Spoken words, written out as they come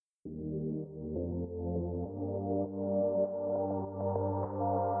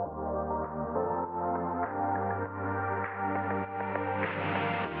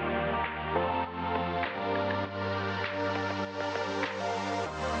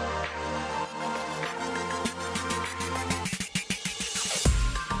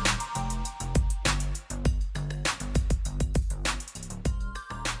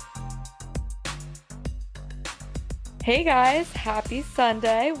Hey guys, happy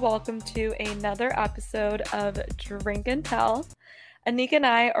Sunday. Welcome to another episode of Drink and Tell. Anika and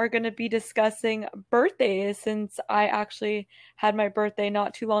I are going to be discussing birthdays since I actually had my birthday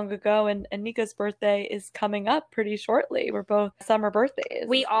not too long ago, and Anika's birthday is coming up pretty shortly. We're both summer birthdays.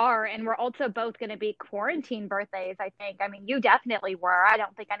 We are, and we're also both going to be quarantine birthdays, I think. I mean, you definitely were. I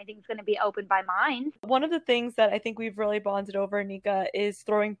don't think anything's going to be open by mine. One of the things that I think we've really bonded over, Anika, is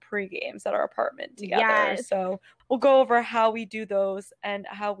throwing pre-games at our apartment together. Yes. So we'll go over how we do those and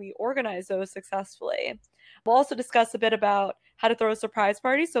how we organize those successfully. We'll also discuss a bit about how to throw a surprise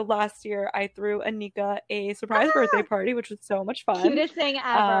party. So last year I threw Anika a surprise birthday party, which was so much fun. Cutest thing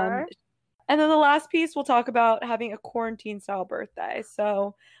ever. And then the last piece, we'll talk about having a quarantine style birthday.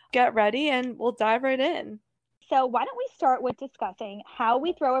 So get ready and we'll dive right in. So why don't we start with discussing how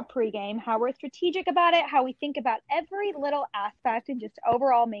we throw a pregame, how we're strategic about it, how we think about every little aspect and just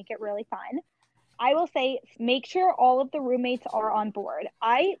overall make it really fun. I will say, make sure all of the roommates are on board.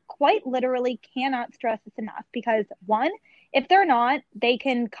 I quite literally cannot stress this enough because one, if they're not, they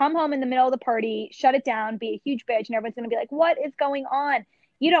can come home in the middle of the party, shut it down, be a huge bitch, and everyone's going to be like, what is going on?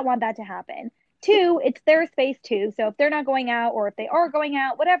 You don't want that to happen. Two, it's their space too. So if they're not going out or if they are going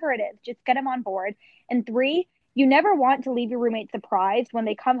out, whatever it is, just get them on board. And three, you never want to leave your roommate surprised when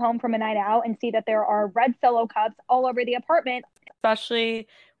they come home from a night out and see that there are red Solo cups all over the apartment. Especially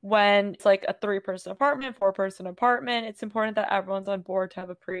when it's like a 3-person apartment, 4-person apartment, it's important that everyone's on board to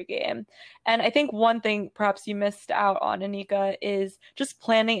have a pregame. And I think one thing perhaps you missed out on, Anika, is just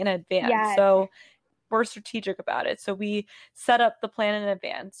planning in advance. Yes. So we're strategic about it. So we set up the plan in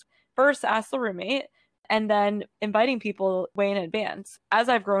advance. First, ask the roommate, and then inviting people way in advance. As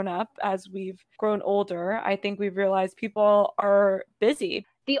I've grown up, as we've grown older, I think we've realized people are busy.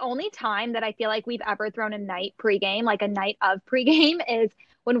 The only time that I feel like we've ever thrown a night pregame, like a night of pregame, is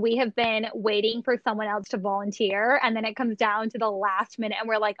when we have been waiting for someone else to volunteer. And then it comes down to the last minute and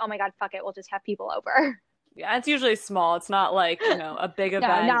we're like, oh my God, fuck it. We'll just have people over. Yeah, it's usually small. It's not like, a big No,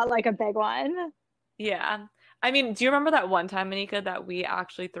 event. not like a big one. Yeah. I mean, do you remember that one time, Anika, that we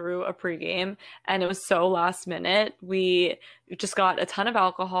actually threw a pregame and it was so last minute? We just got a ton of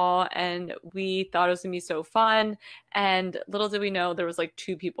alcohol and we thought it was gonna be so fun. And little did we know there was like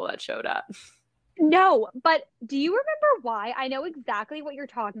 2 people that showed up. No, but do you remember why? I know exactly what you're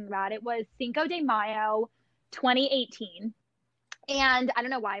talking about. It was Cinco de Mayo 2018. And I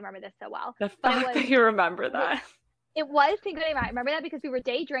don't know why I remember this so well. The fact that you remember that. It was Cinco de Mayo. I remember that because we were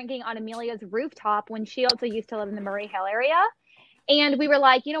day drinking on Amelia's rooftop when she also used to live in the Murray Hill area. And we were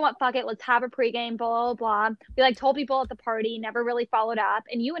like, you know what, fuck it, let's have a pregame, blah, blah, blah. We like told people at the party, never really followed up.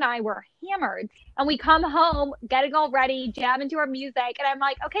 And you and I were hammered. And we come home, getting all ready, jamming to our music. And I'm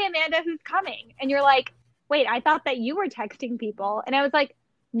like, okay, Amanda, who's coming? And you're like, wait, I thought that you were texting people. And I was like,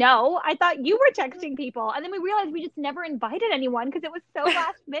 no, I thought you were texting people. And then we realized we just never invited anyone because it was so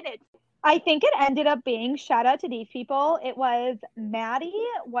last minute. I think it ended up being, shout out to these people, it was Maddie,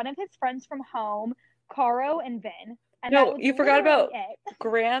 one of his friends from home, Caro, and Vin. And no, you forgot about it.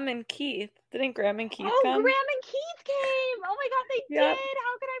 Graham and Keith. Didn't Graham and Keith come? Graham and Keith came. Oh my God, they did.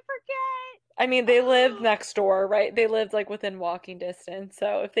 How could I forget? I mean, they lived next door, right? They lived like within walking distance.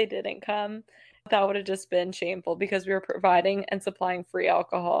 So if they didn't come, that would have just been shameful because we were providing and supplying free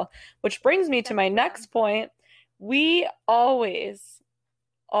alcohol. Which brings me to my next point. We always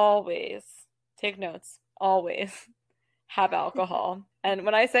take notes, always have alcohol. And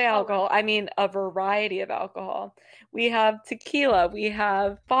when I say alcohol, I mean a variety of alcohol. We have tequila, we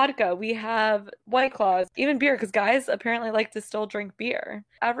have vodka, we have White Claws, even beer, because guys apparently like to still drink beer.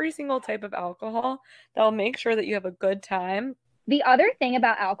 Every single type of alcohol that will make sure that you have a good time. The other thing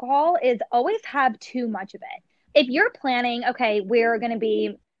about alcohol is always have too much of it. If you're planning, okay, we're going to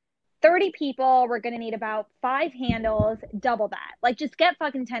be 30 people, we're going to need about 5 handles, double that. Like, just get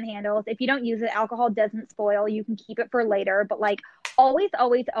fucking 10 handles. If you don't use it, alcohol doesn't spoil. You can keep it for later, but like, always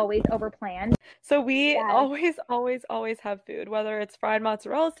over plan. So we always have food, whether it's fried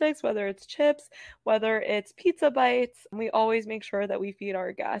mozzarella sticks, whether it's chips, whether it's pizza bites. We always make sure that we feed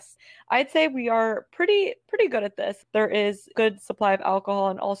our guests. I'd say we are pretty good at this. There is good supply of alcohol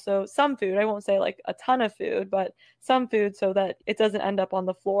and also some food. I won't say like a ton of food, but some food so that it doesn't end up on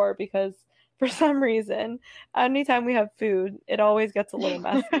the floor because for some reason, anytime we have food, it always gets a little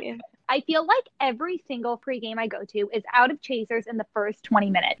messy. I feel like every single pregame I go to is out of chasers in the first 20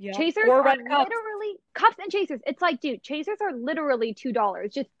 minutes. Yeah. Chasers or are red cups. literally cups and chasers. It's like, dude, chasers are literally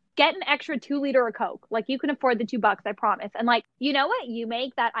 $2. Just get an extra 2 liter of Coke. Like, you can afford the $2, I promise. And like, you know what you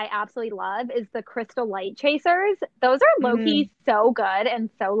make that I absolutely love is the Crystal Light chasers. Those are low-key so good and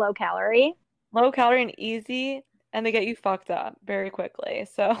so low calorie. Low calorie and easy and they get you fucked up very quickly.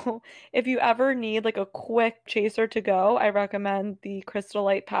 So if you ever need like a quick chaser to go, I recommend the Crystal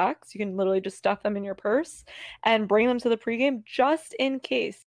Light packs. You can literally just stuff them in your purse and bring them to the pregame just in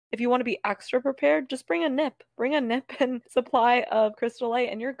case. If you want to be extra prepared, just bring a nip. Bring a nip and supply of Crystal Light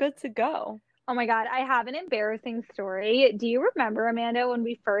and you're good to go. Oh my God, I have an embarrassing story. Do you remember, Amanda, when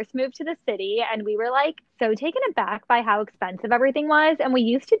we first moved to the city and we were like so taken aback by how expensive everything was? And we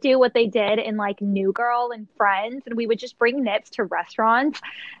used to do what they did in like New Girl and Friends, and we would just bring nips to restaurants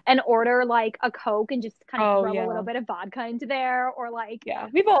and order like a Coke and just kind of Oh throw a little yeah. bit of vodka into there, or like Yeah.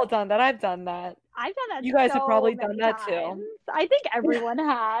 We've all done that. I've done that. I've done that You guys have so probably done many that times. too. I think everyone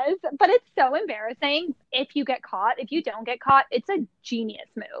has, but it's so embarrassing if you get caught. If you don't get caught, it's a genius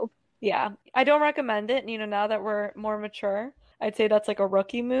move. Yeah, I don't recommend it. Now that we're more mature, I'd say that's like a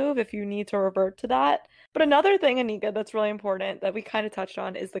rookie move if you need to revert to that. But another thing, Anika, that's really important that we kind of touched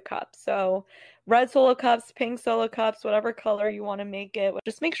on is the cup. So, red solo cups, pink solo cups, whatever color you want to make it,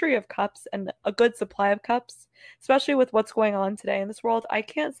 just make sure you have cups and a good supply of cups, especially with what's going on today in this world. I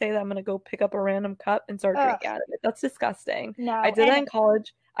can't say that I'm going to go pick up a random cup and start Ugh, drinking out of it. That's disgusting. I no. did that And in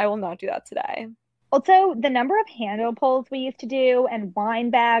college. I will not do that today. also, the number of handle pulls we used to do and wine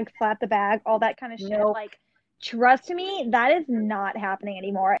bag, slap the bag, all that kind of shit, No. like, trust me, that is not happening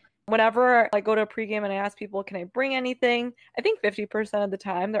anymore. Whenever I go to a pregame and I ask people, can I bring anything? I think 50% of the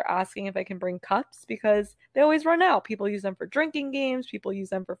time they're asking if I can bring cups because they always run out. People use them for drinking games, people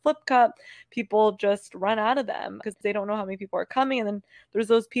use them for flip cup, people just run out of them because they don't know how many people are coming. And then there's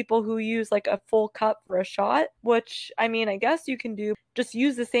those people who use like a full cup for a shot, which I mean, I guess you can do. Just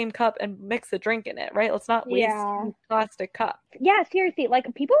use the same cup and mix a drink in it, right? Let's not waste Yeah. plastic cup. Yeah, seriously, like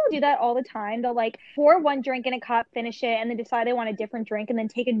people will do that all the time. They'll like pour one drink in a cup, finish it, and then decide they want a different drink and then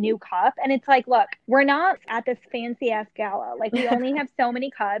take a new cup. And it's like, look, we're not at this fancy ass gala. Like we only have so many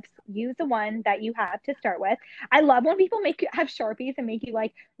cups. Use the one that you have to start with. I love when people make you have Sharpies and make you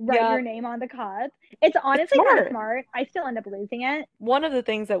like write Yeah, your name on the cup. It's it's honestly kind of smart. smart. I still end up losing it. One of the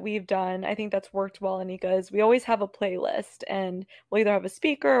things that we've done, I think that's worked well, Anika, is we always have a playlist and we'll either have a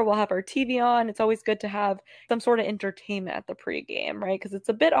speaker or we'll have our TV on. It's always good to have some sort of entertainment at the pregame, right? Because it's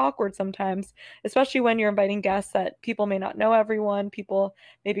a bit awkward sometimes, especially when you're inviting guests that people may not know everyone, people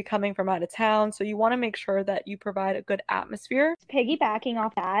may be coming from out of town. So you want to make sure that you provide a good atmosphere. Piggybacking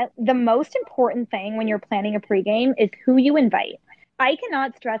off that, the most important thing when you're planning a pregame is who you invite. I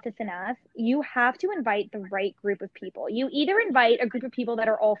cannot stress this enough. You have to invite the right group of people. You either invite a group of people that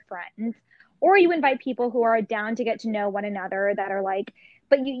are all friends, or you invite people who are down to get to know one another that are like,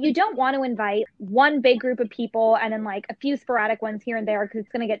 but you don't want to invite one big group of people and then like a few sporadic ones here and there because it's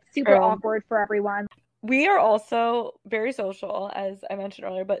going to get super True. awkward for everyone. We are also very social, as I mentioned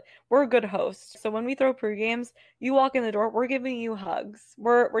earlier, but we're a good host. So when we throw pre-games, you walk in the door, we're giving you hugs.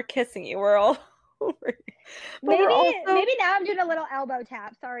 We're kissing you. We're all over you. But we're also Maybe now I'm doing a little elbow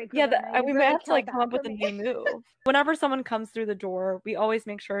tap. Sorry, yeah, Corona. You we may really have to killed like come that up for with a me. new move. Whenever someone comes through the door, we always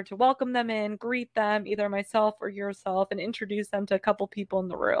make sure to welcome them in, greet them, either myself or yourself, and introduce them to a couple people in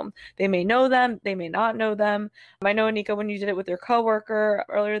the room. They may know them, they may not know them. I know, Anika, when you did it with your coworker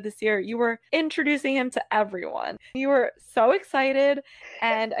earlier this year, you were introducing him to everyone. You were so excited,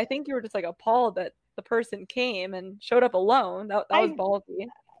 and I think you were just like appalled that the person came and showed up alone. That was I ballsy.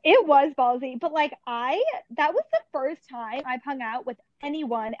 It was ballsy, but like that was the first time I've hung out with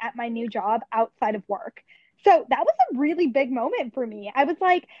anyone at my new job outside of work. So that was a really big moment for me. I was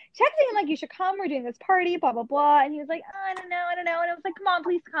like texting him like, you should come, we're doing this party, blah blah blah. And he was like, oh, I don't know, I don't know. And I was like, come on,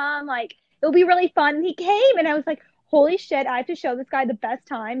 please come. Like it'll be really fun. And he came and I was like, holy shit, I have to show this guy the best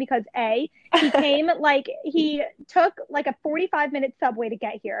time because A, he came like he took like a 45-minute subway to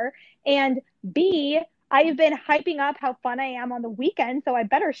get here. And B, I've been hyping up how fun I am on the weekend, so I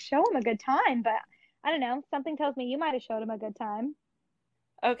better show him a good time. But I don't know. Something tells me you might have showed him a good time.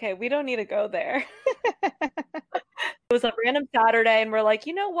 Okay, we don't need to go there. It was a random Saturday, and we're like,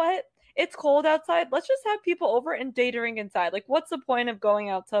 you know what? It's cold outside. Let's just have people over and day drink inside. Like, what's the point of going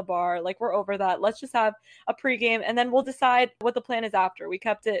out to a bar? Like, we're over that. Let's just have a pregame, and then we'll decide what the plan is after. We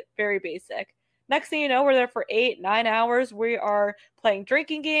kept it very basic. Next thing you know, we're there for 8, 9 hours. We are playing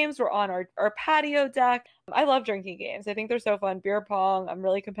drinking games. We're on our patio deck. I love drinking games. I think they're so fun. Beer pong. I'm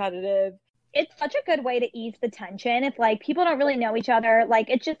really competitive. It's such a good way to ease the tension if like people don't really know each other. Like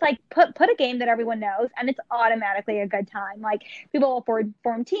it's just like put a game that everyone knows and it's automatically a good time. Like people will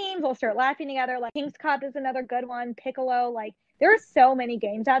form teams, will start laughing together. Like King's Cup is another good one. Piccolo. Like there are so many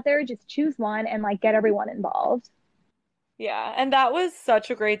games out there. Just choose one and like get everyone involved. Yeah, and that was such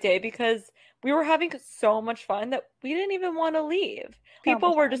a great day because we were having so much fun that we didn't even want to leave. So much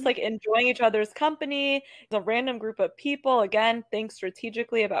People were just fun. like enjoying each other's company. A random group of people, again, think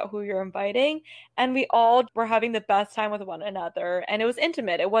strategically about who you're inviting. And we all were having the best time with one another. And it was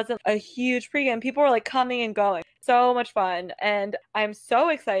intimate. It wasn't a huge pregame. People were like coming and going. So much fun. And I'm so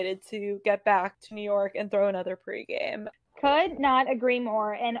excited to get back to New York and throw another pregame. Could not agree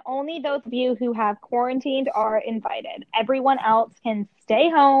more. And only those of you who have quarantined are invited. Everyone else can stay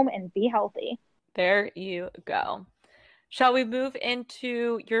home and be healthy. There you go. Shall we move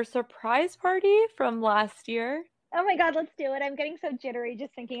into your surprise party from last year? Oh my God, let's do it. I'm getting so jittery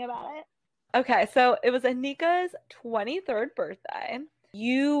just thinking about it. Okay, so it was Anika's 23rd birthday.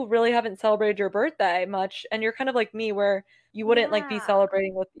 You really haven't celebrated your birthday much, and you're kind of like me where you wouldn't like be Yeah.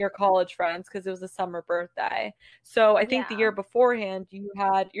 celebrating with your college friends because it was a summer birthday. So I think the Yeah. year beforehand you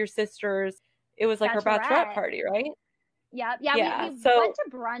had your sister's, it was like her bachelorette Bachelorette. party, right? Yeah. Yeah. We Yeah. So went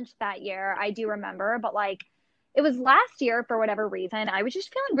to brunch that year. I do remember, but like it was last year for whatever reason. I was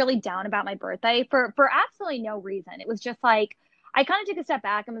just feeling really down about my birthday for absolutely no reason. It was just like I kind of took a step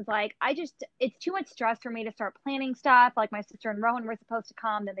back and was like, it's too much stress for me to start planning stuff. Like my sister and Rowan were supposed to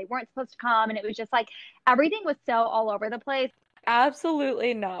come, then they weren't supposed to come. And it was just like everything was so all over the place.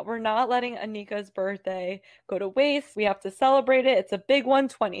 absolutely not. We're not letting Anika's birthday go to waste. We have to celebrate it. It's a big one,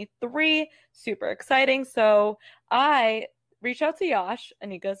 23, super exciting. So I reached out to Yash,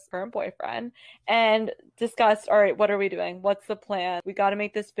 Anika's current boyfriend, and discussed, all right, what are we doing? What's the plan? We got to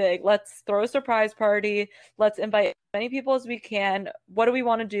make this big. Let's throw a surprise party. Let's invite as many people as we can. What do we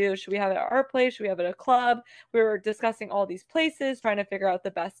want to do? Should we have it at our place? Should we have it at a club? We were discussing all these places, trying to figure out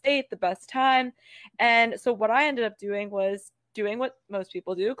the best date, the best time. And so what I ended up doing was doing what most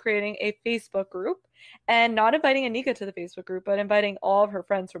people do, creating a Facebook group and not inviting Anika to the Facebook group, but inviting all of her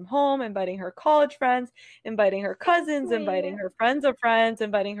friends from home, inviting her college friends, inviting her So cousins, inviting sweet. her friends of friends,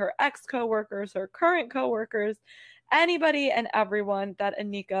 inviting her ex coworkers, her current coworkers, anybody and everyone that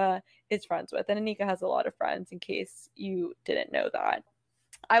Anika is friends with. And Anika has a lot of friends, in case you didn't know that.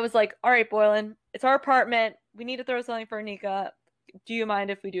 I was like, all right, Boylan, it's our apartment. We need to throw something for Anika. Do you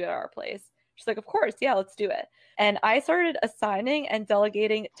mind if we do it at our place? She's like, of course, yeah, let's do it. And I started assigning and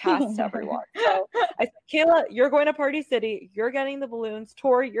delegating tasks to everyone. So I said, Kayla, you're going to Party City. You're getting the balloons.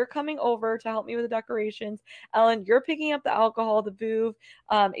 Tori, you're coming over to help me with the decorations. Ellen, you're picking up the alcohol, the booze.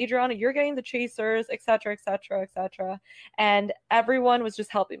 Adriana, you're getting the chasers, etc., etc., etc. And everyone was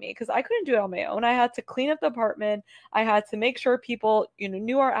just helping me because I couldn't do it on my own. I had to clean up the apartment. I had to make sure people,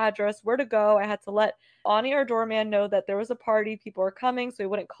 knew our address, where to go. I had to let Ani, our doorman, know that there was a party, people were coming, so he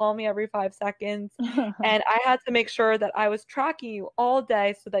wouldn't call me every 5 seconds. And I had to make sure that I was tracking you all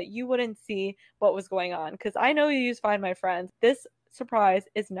day so that you wouldn't see what was going on. Because I know you use Find My Friends. This surprise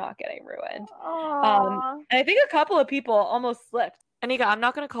is not getting ruined. Aww. And I think a couple of people almost slipped. Anika, I'm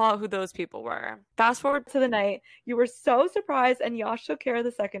not going to call out who those people were. Fast forward to the night. You were so surprised, and Yash took care of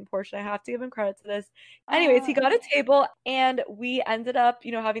the second portion. I have to give him credit to this. Anyways, he got a table, and we ended up,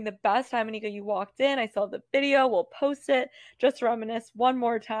 having the best time. Anika, you walked in. I saw the video. We'll post it just to reminisce one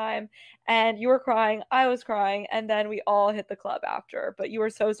more time. And you were crying. I was crying. And then we all hit the club after. But you were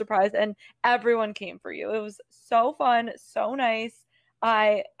so surprised, and everyone came for you. It was so fun, so nice.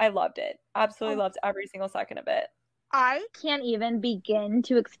 I loved it. Absolutely loved every single second of it. I can't even begin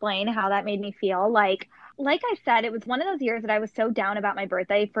to explain how that made me feel. Like I said, it was one of those years that I was so down about my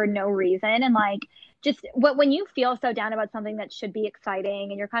birthday for no reason. And like, just when you feel so down about something that should be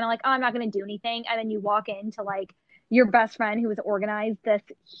exciting and you're kind of like, oh, I'm not going to do anything. And then you walk into like your best friend who has organized this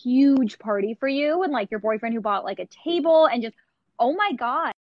huge party for you and like your boyfriend who bought like a table and just, oh my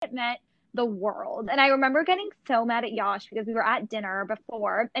God, it meant the world. And I remember getting so mad at Yash because we were at dinner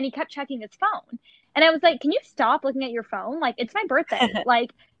before and he kept checking his phone. And I was like, can you stop looking at your phone? Like, it's my birthday.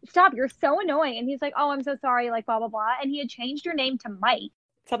 Like, stop. You're so annoying. And he's like, oh, I'm so sorry. Like, blah, blah, blah. And he had changed your name to Mike.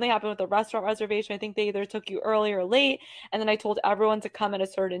 Something happened with the restaurant reservation. I think they either took you early or late. And then I told everyone to come at a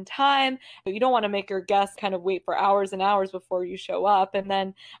certain time. But you don't want to make your guests kind of wait for hours and hours before you show up. And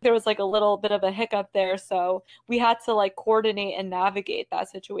then there was like a little bit of a hiccup there. So we had to like coordinate and navigate that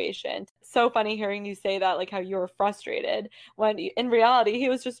situation. So funny hearing you say that, like how you were frustrated when in reality, he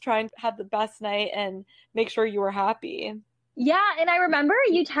was just trying to have the best night and make sure you were happy. Yeah, and I remember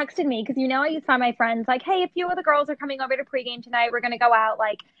you texted me because I used to find my friends like, hey, a few of the girls are coming over to pregame tonight. We're gonna go out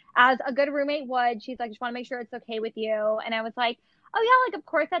like as a good roommate would. She's like, just want to make sure it's okay with you. And I was like, oh yeah, like of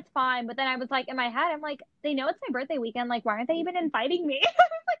course that's fine. But then I was like in my head, I'm like, they know it's my birthday weekend. Like, why aren't they even inviting me? I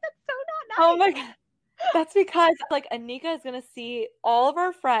was like, that's so not Oh nice. my God. That's because like Anika is gonna see all of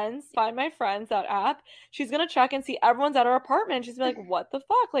our friends, Find My Friends, that app. She's gonna check and see everyone's at our apartment. She's gonna be like, what the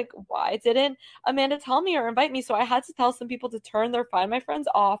fuck? Like, why didn't Amanda tell me or invite me? So I had to tell some people to turn their Find My Friends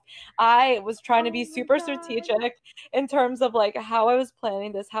off. I was trying to be Oh my super God. strategic in terms of like how I was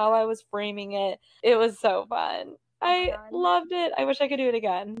planning this, how I was framing it. It was so fun. Oh my I God. loved it. I wish I could do it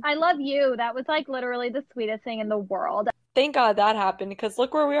again. I love you. That was like literally the sweetest thing in the world. Thank God that happened because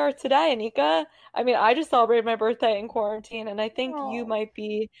look where we are today, Anika. I mean, I just celebrated my birthday in quarantine, and I think you Oh. might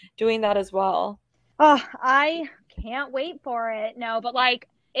be doing that as well. Oh, I can't wait for it. No, but like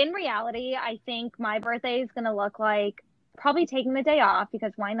in reality, I think my birthday is gonna look like probably taking the day off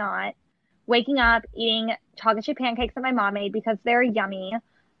because why not? Waking up, eating chocolate chip pancakes that my mom made because they're yummy,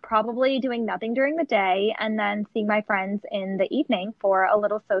 probably doing nothing during the day, and then seeing my friends in the evening for a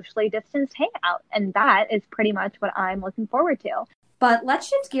little socially distanced hangout. And that is pretty much what I'm looking forward to. But let's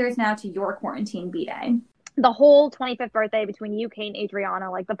shift gears now to your quarantine B-Day. The whole 25th birthday between you, Kate, and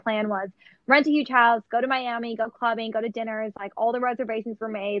Adriana, like the plan was rent a huge house, go to Miami, go clubbing, go to dinners. Like all the reservations were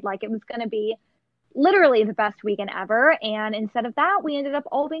made. Like it was going to be literally the best weekend ever. And instead of that, we ended up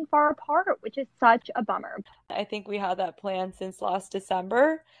all being far apart, which is such a bummer. I think we had that plan since last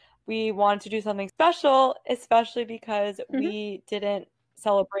December. We wanted to do something special, especially because we didn't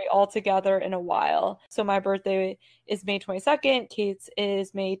celebrate all together in a while. So my birthday is May 22nd, Kate's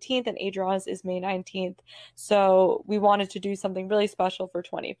is May 18th, and Adriana's is May 19th. So we wanted to do something really special for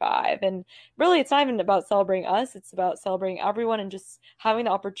 25. And really, it's not even about celebrating us, it's about celebrating everyone and just having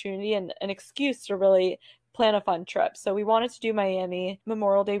the opportunity and an excuse to really plan a fun trip. So we wanted to do Miami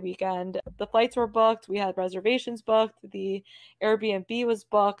Memorial Day weekend. The flights were booked, we had reservations booked, the Airbnb was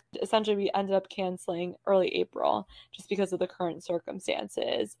booked. Essentially, we ended up canceling early April just because of the current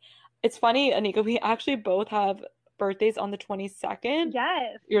circumstances. It's funny, Anika, we actually both have birthdays on the 22nd.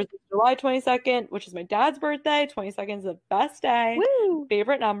 Yes. Yours is July 22nd, which is my dad's birthday. 22nd is the best day. Woo!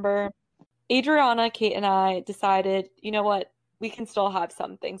 Favorite number. Adriana, Kate, and I decided, you know what? We can still have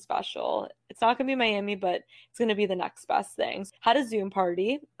something special. It's not going to be Miami, but it's going to be the next best things. Had a Zoom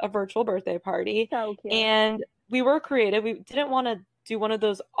party, a virtual birthday party, So cute. and we were creative. We didn't want to do one of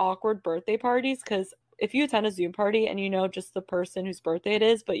those awkward birthday parties because if you attend a Zoom party and you know just the person whose birthday it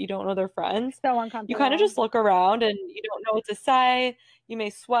is, but you don't know their friends, So you uncomfortable. kind of just look around and you don't know what to say. You may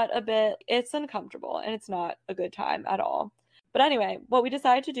sweat a bit. It's uncomfortable and it's not a good time at all. But anyway, what we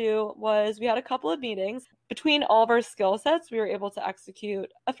decided to do was we had a couple of meetings. Between all of our skill sets, we were able to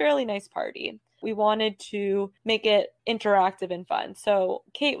execute a fairly nice party. We wanted to make it interactive and fun. So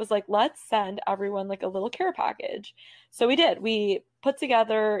Kate was like, let's send everyone like a little care package. So we did. We put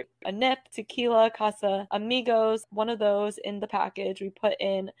together a nip, tequila, Casa Amigos, one of those in the package. We put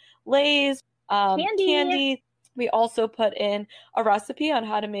in Lay's, candy. We also put in a recipe on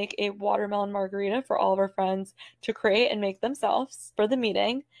how to make a watermelon margarita for all of our friends to create and make themselves for the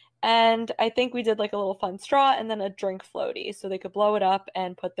meeting. And I think we did like a little fun straw and then a drink floaty so they could blow it up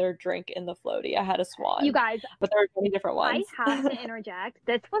and put their drink in the floaty. I had a swan. You guys, but there were many different ones. I have to interject.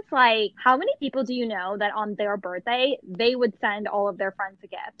 This was like, how many people do you know that on their birthday, they would send all of their friends a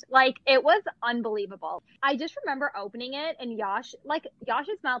gift? Like, it was unbelievable. I just remember opening it and Yash's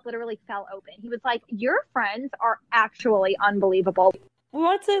mouth literally fell open. He was like, your friends are actually unbelievable. We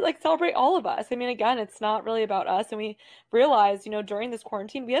wanted to like celebrate all of us. I mean, again, it's not really about us. And we realized, during this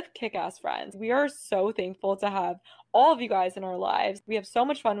quarantine, we have kick-ass friends. We are so thankful to have all of you guys in our lives. We have so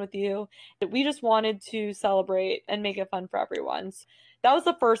much fun with you. We just wanted to celebrate and make it fun for everyone. So that was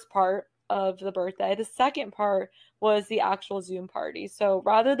the first part of the birthday. The second part was the actual Zoom party. So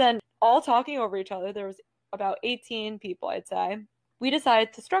rather than all talking over each other, there was about 18 people, I'd say. We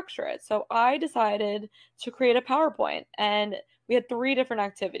decided to structure it. So I decided to create a PowerPoint and we had 3 different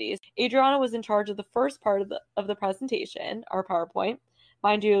activities. Adriana was in charge of the first part of the presentation, our PowerPoint.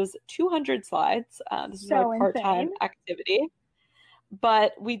 Mind you, it was 200 slides. This is So my part-time insane. activity.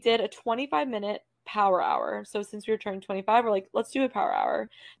 But we did a 25-minute power hour. So since we were turning 25, we're like, let's do a power hour.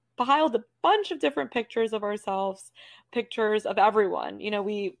 Piled a bunch of different pictures of ourselves, pictures of everyone.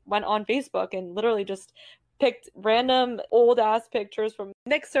 We went on Facebook and literally just picked random old ass pictures from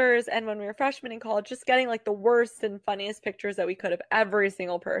mixers and when we were freshmen in college, just getting like the worst and funniest pictures that we could of every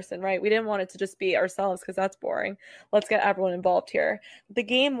single person, right? We didn't want it to just be ourselves because that's boring. Let's get everyone involved here. The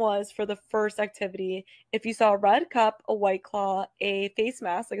game was for the first activity, if you saw a red cup, a White Claw, a face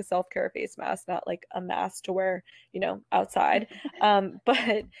mask, like a self-care face mask, not like a mask to wear, outside.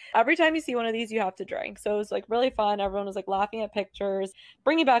 But every time you see one of these, you have to drink. So it was like really fun. Everyone was like laughing at pictures,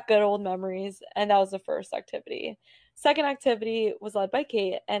 bringing back good old memories. And that was the first activity. Second activity was led by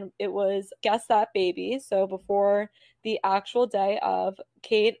Kate, and it was Guess That Baby. So before the actual day of,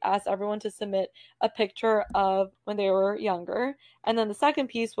 Kate asked everyone to submit a picture of when they were younger. And then the second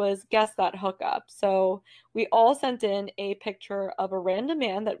piece was Guess That Hookup. So we all sent in a picture of a random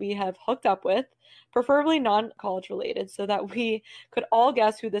man that we have hooked up with, preferably non-college related, so that we could all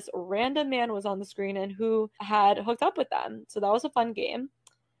guess who this random man was on the screen and who had hooked up with them. So that was a fun game.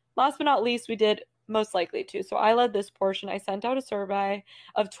 Last but not least, we did most likely to. So I led this portion. I sent out a survey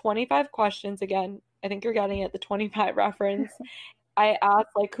of 25 questions. Again, I think you're getting it, the 25 reference. I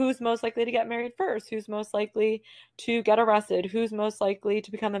asked, like, who's most likely to get married first? Who's most likely to get arrested? Who's most likely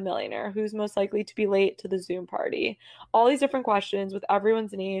to become a millionaire? Who's most likely to be late to the Zoom party? All these different questions with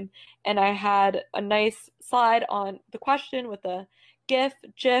everyone's name. And I had a nice slide on the question with a GIF.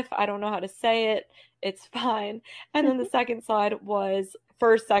 I don't know how to say it. It's fine. And then the second slide was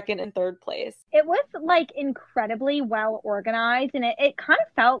first, second, and third place. It was like incredibly well organized, and it kind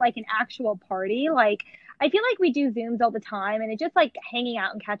of felt like an actual party. Like, I feel like we do Zooms all the time, and it's just like hanging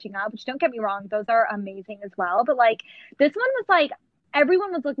out and catching up, which, don't get me wrong, those are amazing as well. But like, this one was like,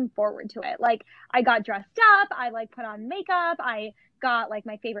 everyone was looking forward to it. Like, I got dressed up, I like put on makeup, I got like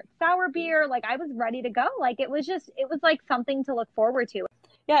my favorite sour beer, like I was ready to go. Like, it was like something to look forward to.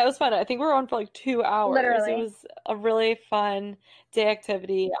 Yeah, it was fun. I think we were on for like 2 hours. Literally. It was a really fun day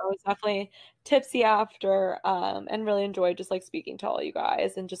activity. I was definitely tipsy after, and really enjoyed just like speaking to all you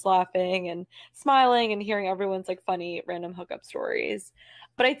guys and just laughing and smiling and hearing everyone's like funny random hookup stories.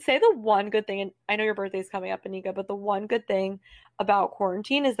 But I'd say the one good thing, and I know your birthday's coming up, Anika, but the one good thing about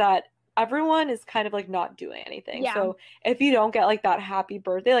quarantine is that everyone is kind of like not doing anything. Yeah. So if you don't get like that happy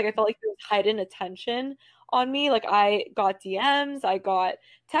birthday, like I felt like there was heightened attention on me. Like I got DMs, I got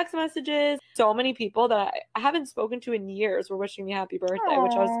text messages. So many people that I haven't spoken to in years were wishing me happy birthday,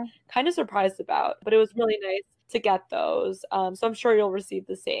 which I was kind of surprised about. But it was really nice to get those. So I'm sure you'll receive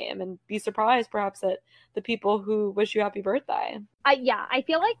the same and be surprised perhaps at the people who wish you happy birthday. Yeah, I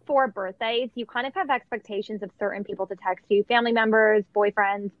feel like for birthdays, you kind of have expectations of certain people to text you, family members,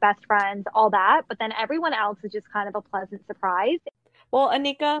 boyfriends, best friends, all that. But then everyone else is just kind of a pleasant surprise. Well,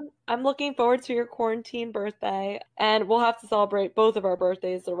 Anika, I'm looking forward to your quarantine birthday, and we'll have to celebrate both of our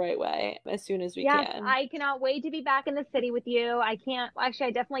birthdays the right way as soon as we can. I cannot wait to be back in the city with you. I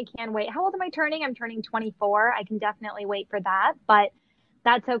definitely can wait. How old am I turning? I'm turning 24. I can definitely wait for that, but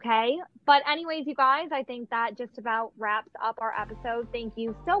that's okay. But anyways, you guys, I think that just about wraps up our episode. Thank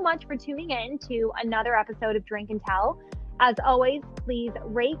you so much for tuning in to another episode of Drink and Tell. As always, please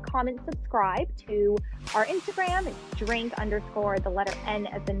rate, comment, subscribe to our Instagram. It's drink_N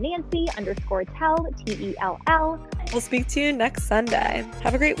as in Nancy _tell, TELL. We'll speak to you next Sunday.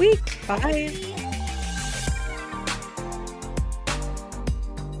 Have a great week. Bye.